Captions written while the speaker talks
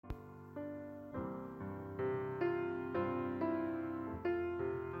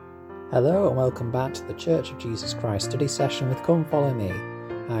Hello and welcome back to the Church of Jesus Christ study session with Come Follow Me.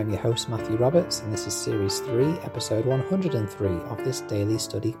 I'm your host Matthew Roberts and this is Series 3, Episode 103 of this daily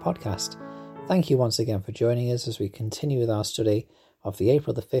study podcast. Thank you once again for joining us as we continue with our study of the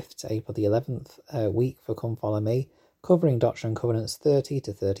April the 5th to April the 11th week for Come Follow Me, covering Doctrine and Covenants 30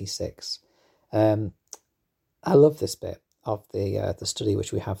 to 36. I love this bit of the study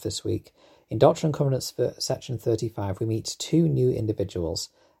which we have this week. In Doctrine and Covenants section 35 we meet two new individuals,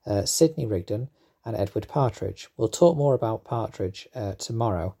 Sidney Rigdon and Edward Partridge. We'll talk more about Partridge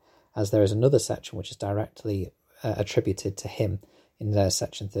tomorrow, as there is another section which is directly attributed to him in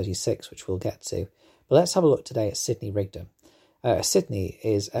section 36, which we'll get to. But let's have a look today at Sidney Rigdon. Sidney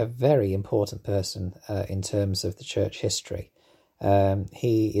is a very important person in terms of the church history.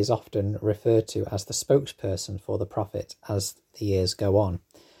 He is often referred to as the spokesperson for the prophet as the years go on.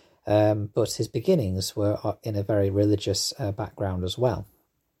 But his beginnings were in a very religious background as well.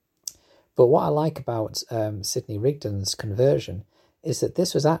 But what I like about Sidney Rigdon's conversion is that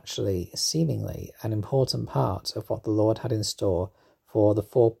this was actually seemingly an important part of what the Lord had in store for the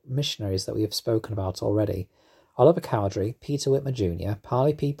four missionaries that we have spoken about already. Oliver Cowdery, Peter Whitmer Jr.,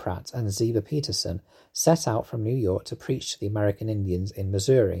 Parley P. Pratt, and Ziba Peterson set out from New York to preach to the American Indians in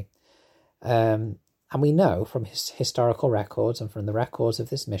Missouri. And we know from historical records and from the records of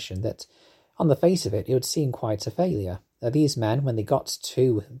this mission that on the face of it, it would seem quite a failure. These men, when they got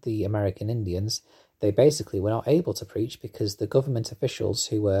to the American Indians, they basically were not able to preach because the government officials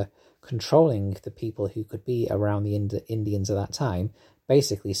who were controlling the people who could be around the Indians at that time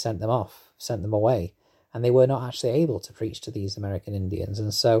basically sent them away, and they were not actually able to preach to these American Indians.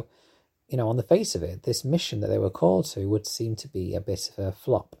 And so, on the face of it, this mission that they were called to would seem to be a bit of a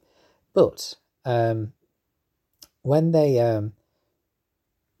flop. But when they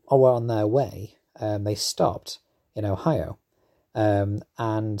were on their way, they stopped in Ohio,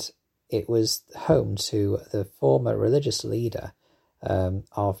 and it was home to the former religious leader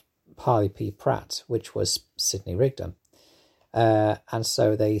of Parley P. Pratt, which was Sidney Rigdon. And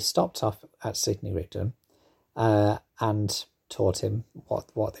so they stopped off at Sidney Rigdon and taught him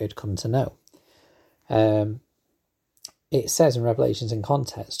what they'd come to know. It says in Revelations in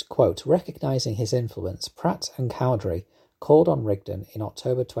context, quote, recognizing his influence, Pratt and Cowdery called on Rigdon on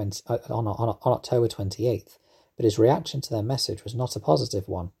October 28th, but his reaction to their message was not a positive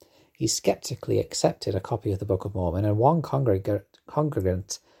one. He skeptically accepted a copy of the Book of Mormon, and one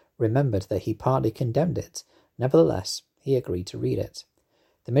congregant remembered that he partly condemned it. Nevertheless, he agreed to read it.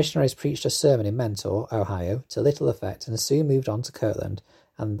 The missionaries preached a sermon in Mentor, Ohio, to little effect, and soon moved on to Kirtland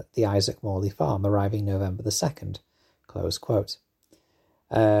and the Isaac Morley farm, arriving November the 2nd. Close quote.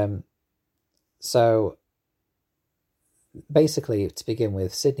 So, basically, to begin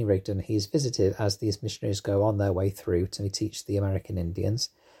with, Sidney Rigdon, he's visited as these missionaries go on their way through to teach the American Indians,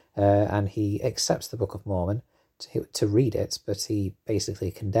 and he accepts the Book of Mormon to read it, but he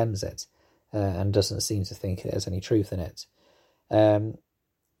basically condemns it and doesn't seem to think there's any truth in it.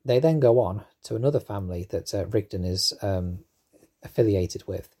 They then go on to another family that Rigdon is affiliated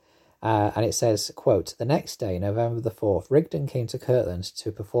with, and it says, quote, the next day, November the 4th, Rigdon came to Kirtland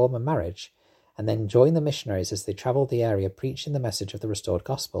to perform a marriage and then joined the missionaries as they travelled the area preaching the message of the restored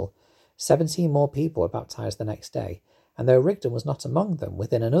gospel. 17 more people were baptized the next day, and though Rigdon was not among them,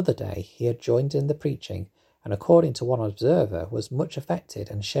 within another day he had joined in the preaching, and according to one observer, was much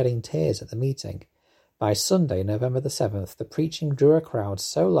affected and shedding tears at the meeting. By Sunday, November the 7th, the preaching drew a crowd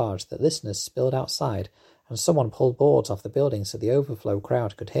so large that listeners spilled outside, and someone pulled boards off the building so the overflow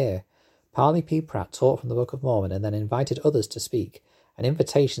crowd could hear. Parley P. Pratt taught from the Book of Mormon and then invited others to speak, an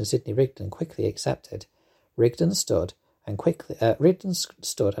invitation Sidney Rigdon quickly accepted. Rigdon stood and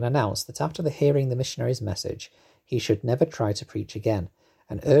announced that after hearing the missionary's message, he should never try to preach again,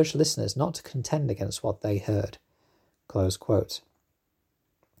 and urged listeners not to contend against what they heard. Close quote.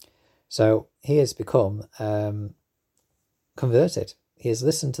 So he has become converted. He has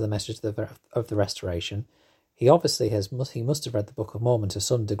listened to the message of the restoration. He obviously he must have read the Book of Mormon to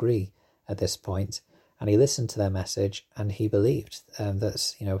some degree at this point, and he listened to their message, and he believed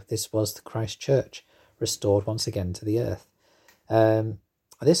that this was the Christ Church restored once again to the earth.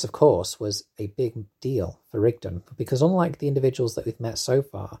 This, of course, was a big deal for Rigdon, because unlike the individuals that we've met so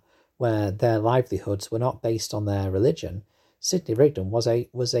far, where their livelihoods were not based on their religion, Sidney Rigdon was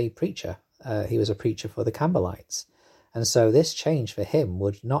a preacher. He was a preacher for the Campbellites, and so this change for him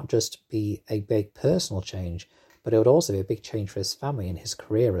would not just be a big personal change, but it would also be a big change for his family and his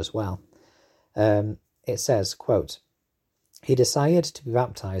career as well. It says, quote, he decided to be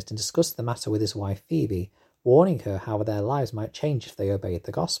baptized and discussed the matter with his wife Phoebe, warning her how their lives might change if they obeyed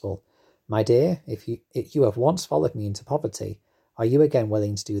the gospel. My dear, if you have once followed me into poverty, Are you again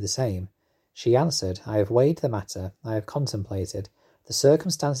willing to do the same?" She answered, "I have weighed the matter, I have contemplated the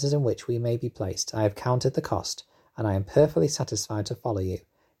circumstances in which we may be placed, I have counted the cost, and I am perfectly satisfied to follow you.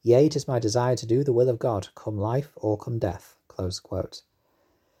 Yea, it is my desire to do the will of God, come life or come death." Close quote.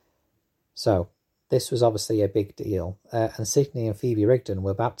 So, this was obviously a big deal, and Sidney and Phoebe Rigdon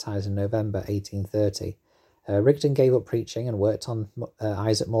were baptised in November 1830. Rigdon gave up preaching and worked on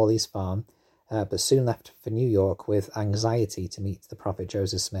Isaac Morley's farm, but soon left for New York with anxiety to meet the prophet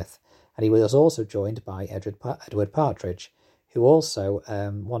Joseph Smith, and he was also joined by Edward Partridge, who also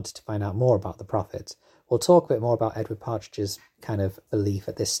wanted to find out more about the prophet. We'll talk a bit more about Edward Partridge's kind of belief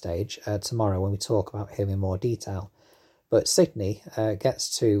at this stage tomorrow when we talk about him in more detail. But Sidney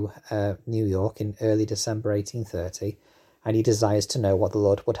gets to New York in early December 1830, and he desires to know what the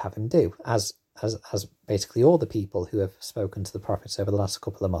Lord would have him do, as basically all the people who have spoken to the prophets over the last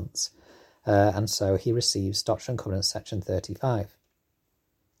couple of months. And so he receives Doctrine and Covenants section 35.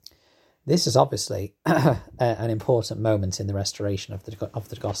 This is obviously an important moment in the restoration of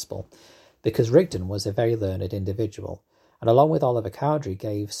the gospel, because Rigdon was a very learned individual, and along with Oliver Cowdery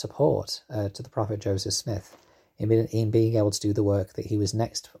gave support to the prophet Joseph Smith in being able to do the work that he was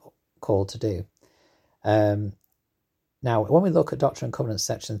next called to do. Now, when we look at Doctrine and Covenants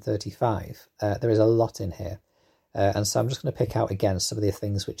section 35, there is a lot in here. And so I'm just going to pick out again some of the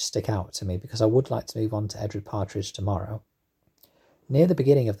things which stick out to me, because I would like to move on to Edward Partridge tomorrow. Near the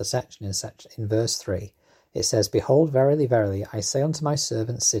beginning of the section, in verse 3, it says, "Behold, verily, verily, I say unto my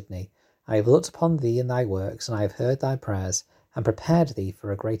servant Sidney, I have looked upon thee and thy works, and I have heard thy prayers, and prepared thee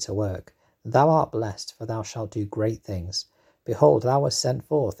for a greater work. Thou art blessed, for thou shalt do great things. Behold, thou wast sent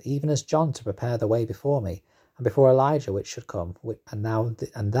forth, even as John, to prepare the way before me, and before Elijah which should come, and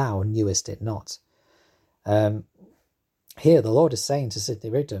thou knewest it not." Here the Lord is saying to Sidney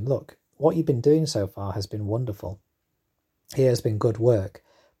Rigdon, look, what you've been doing so far has been wonderful. Here has been good work,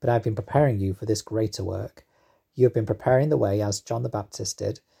 but I've been preparing you for this greater work. You have been preparing the way as John the Baptist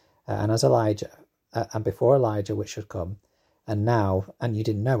did, and as Elijah, and before Elijah which should come, and you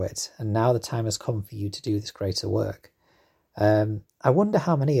didn't know it, and now the time has come for you to do this greater work. I wonder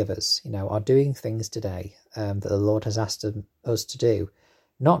how many of us, are doing things today that the Lord has asked us to do,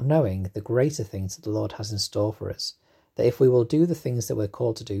 not knowing the greater things that the Lord has in store for us. That if we will do the things that we're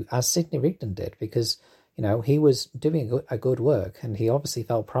called to do, as Sidney Rigdon did, because he was doing a good work, and he obviously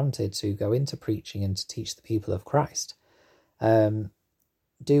felt prompted to go into preaching and to teach the people of Christ.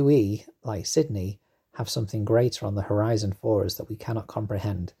 Do we, like Sidney, have something greater on the horizon for us that we cannot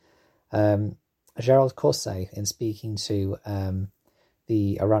comprehend? Gerald Corsey, in speaking to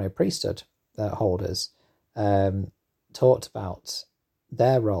the Aaronic priesthood holders, talked about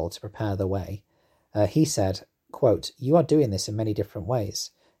their role to prepare the way. He said, quote, "You are doing this in many different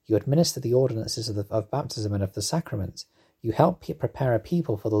ways. You administer the ordinances of baptism and of the sacrament. You help prepare a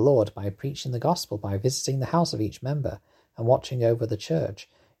people for the Lord by preaching the gospel, by visiting the house of each member and watching over the church.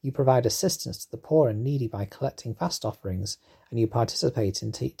 You provide assistance to the poor and needy by collecting fast offerings, and you participate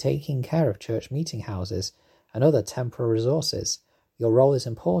in taking care of church meeting houses and other temporal resources. Your role is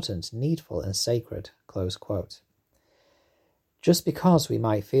important, needful, and sacred." Close quote. Just because we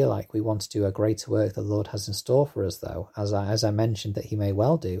might feel like we want to do a greater work the Lord has in store for us, though, as I mentioned that he may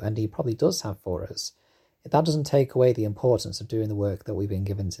well do, and he probably does have for us, that doesn't take away the importance of doing the work that we've been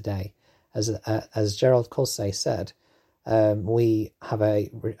given today. As Gerald Corsey said, we have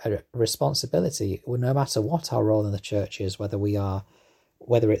a responsibility, no matter what our role in the church is,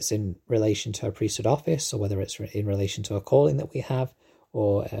 whether it's in relation to a priesthood office, or whether it's in relation to a calling that we have,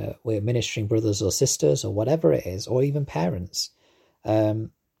 or we're ministering brothers or sisters, or whatever it is, or even parents.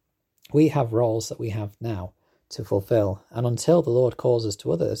 We have roles that we have now to fulfill, and until the Lord calls us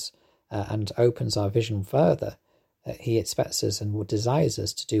to others and opens our vision further, he expects us and desires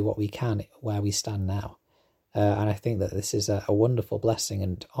us to do what we can where we stand now. And I think that this is a wonderful blessing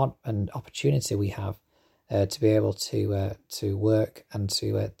and opportunity we have to be able to work and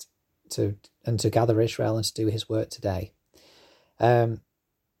to gather Israel and to do his work today. There's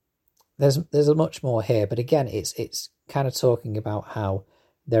much more here, but again, it's kind of talking about how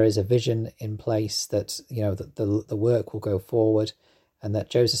there is a vision in place that that the work will go forward, and that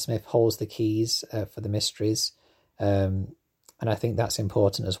Joseph Smith holds the keys for the mysteries, and I think that's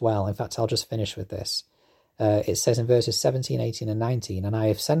important as well. In fact, I'll just finish with this. It says in verses 17, 18, and 19, "And I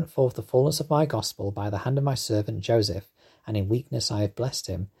have sent forth the fullness of my gospel by the hand of my servant Joseph, and in weakness I have blessed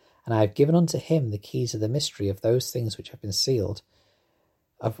him. And I have given unto him the keys of the mystery of those things which have been sealed,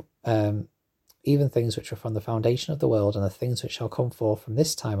 of even things which are from the foundation of the world, and the things which shall come forth from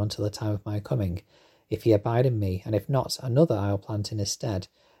this time until the time of my coming. If he abide in me, and if not, another I will plant in his stead.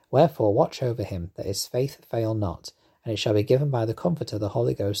 Wherefore watch over him, that his faith fail not. and it shall be given by the Comforter, the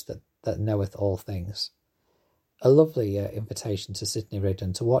Holy Ghost, that knoweth all things. A lovely invitation to Sidney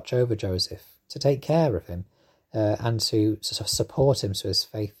Rigdon to watch over Joseph, to take care of him, and to sort of support him so his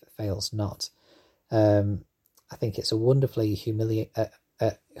faith fails not. I think it's a wonderfully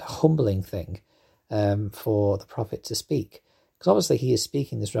humbling thing for the prophet to speak, because obviously he is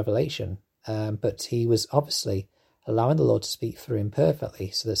speaking this revelation, but he was obviously allowing the Lord to speak through him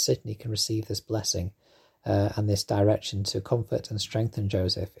perfectly so that Sidney can receive this blessing and this direction to comfort and strengthen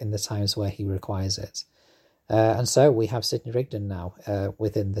Joseph in the times where he requires it. And so we have Sidney Rigdon now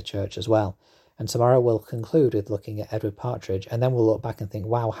within the church as well. And tomorrow we'll conclude with looking at Edward Partridge, and then we'll look back and think,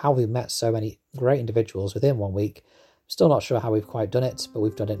 wow, how we've met so many great individuals within 1 week. Still not sure how we've quite done it, but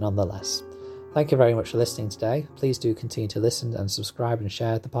we've done it nonetheless. Thank you very much for listening today. Please do continue to listen and subscribe and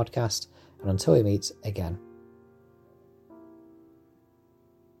share the podcast. And until we meet again.